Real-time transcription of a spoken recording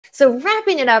So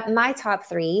wrapping it up, my top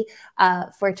three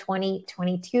for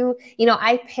 2022,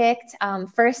 I picked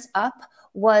first up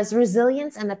was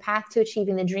resilience and the path to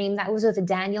achieving the dream. That was with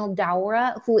Daniel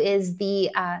Daoura, who is the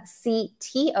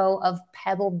CTO of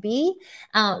Pebblebee.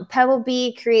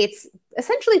 Pebblebee creates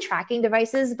essentially tracking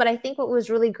devices, but I think what was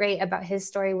really great about his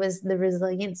story was the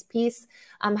resilience piece,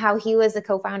 how he was the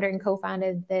co-founder and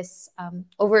co-founded this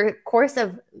over the course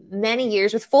of many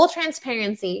years with full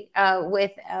transparency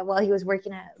while he was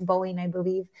working at Boeing, I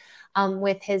believe,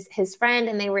 with his friend,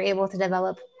 and they were able to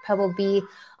develop Pebblebee.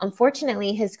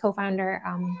 Unfortunately, his co-founder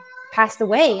passed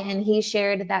away, and he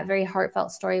shared that very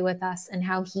heartfelt story with us and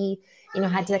how he,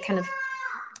 had to kind of,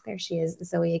 there she is,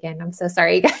 Zoe again. I'm so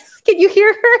sorry, you guys. Can you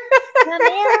hear her?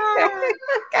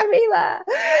 Camila.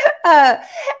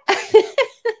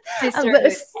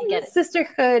 Sisterhood,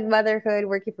 sisterhood, motherhood,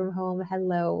 working from home.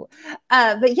 Hello.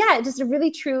 But yeah, just a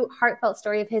really true heartfelt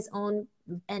story of his own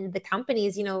and the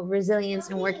company's, resilience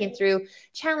and working through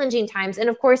challenging times. And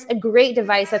of course, a great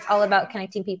device that's all about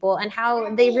connecting people and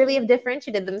how they really have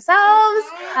differentiated themselves.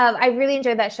 I really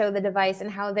enjoyed that show, The Device, and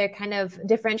how they're kind of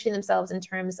differentiating themselves in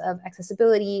terms of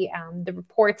accessibility, the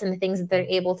reports and the things that they're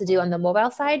able to do on the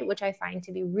mobile side, which I find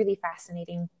to be really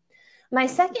fascinating. My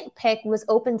second pick was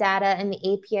Open Data and the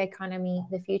API Economy,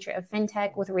 the Future of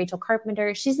Fintech, with Rachel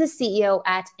Carpenter. She's the CEO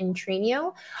at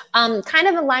Intrinio. Kind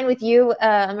of in line with you,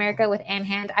 America, with Ann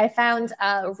Hand. I found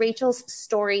Rachel's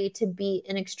story to be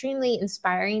an extremely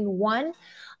inspiring one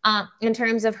in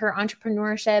terms of her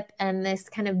entrepreneurship and this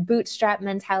kind of bootstrap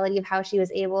mentality of how she was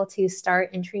able to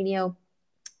start Intrinio.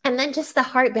 And then just the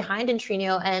heart behind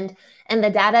Intrinio and the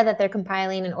data that they're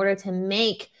compiling in order to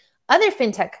make other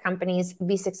fintech companies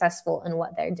be successful in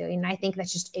what they're doing. And I think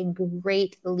that's just a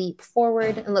great leap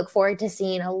forward, and look forward to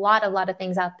seeing a lot of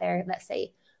things out there that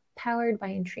say powered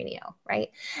by Intrinio, right?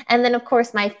 And then of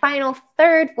course, my final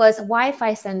third was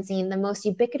Wi-Fi sensing, the most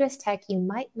ubiquitous tech you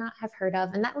might not have heard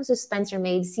of. And that was with Spencer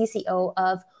Maid, CCO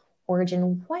of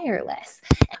Origin Wireless.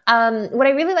 What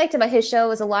I really liked about his show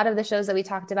was a lot of the shows that we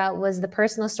talked about was the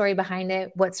personal story behind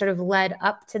it, what sort of led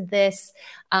up to this,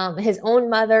 his own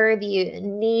mother, the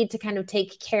need to kind of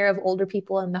take care of older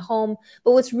people in the home.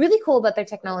 But what's really cool about their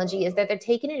technology is that they're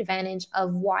taking advantage of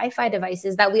Wi-Fi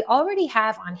devices that we already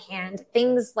have on hand,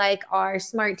 things like our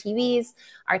smart TVs,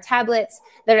 our tablets,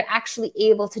 that are actually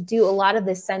able to do a lot of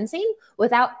this sensing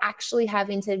without actually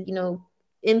having to,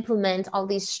 implement all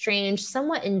these strange,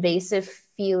 somewhat invasive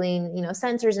feeling,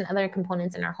 sensors and other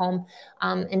components in our home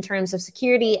in terms of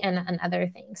security and other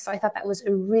things. So I thought that was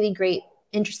a really great,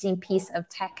 interesting piece of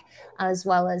tech, as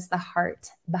well as the heart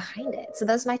behind it. So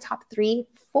those are my top three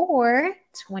for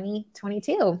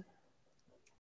 2022.